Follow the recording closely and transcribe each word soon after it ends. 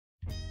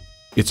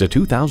It's a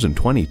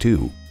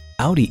 2022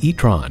 Audi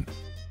e-tron.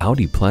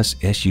 Audi plus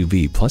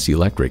SUV plus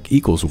electric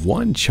equals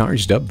one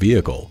charged up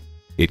vehicle.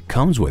 It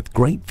comes with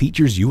great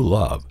features you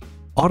love.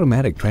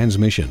 Automatic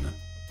transmission,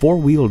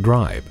 4-wheel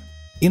drive,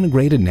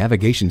 integrated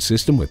navigation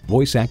system with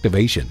voice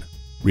activation,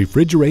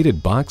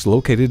 refrigerated box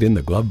located in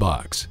the glove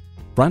box,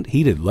 front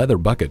heated leather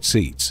bucket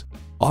seats,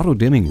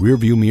 auto-dimming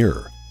rearview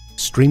mirror,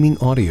 streaming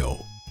audio,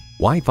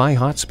 Wi-Fi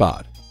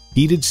hotspot,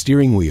 heated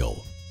steering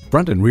wheel,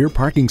 front and rear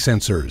parking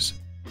sensors,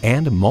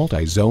 and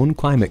multi-zone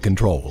climate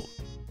control.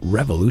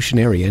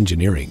 Revolutionary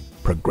engineering,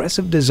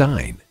 progressive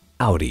design,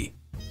 Audi.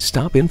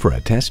 Stop in for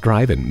a test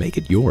drive and make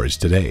it yours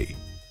today.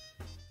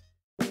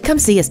 Come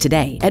see us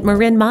today at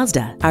Marin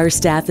Mazda. Our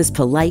staff is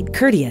polite,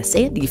 courteous,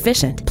 and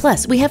efficient.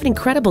 Plus, we have an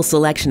incredible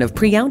selection of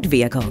pre-owned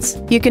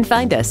vehicles. You can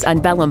find us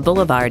on Bellum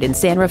Boulevard in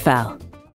San Rafael.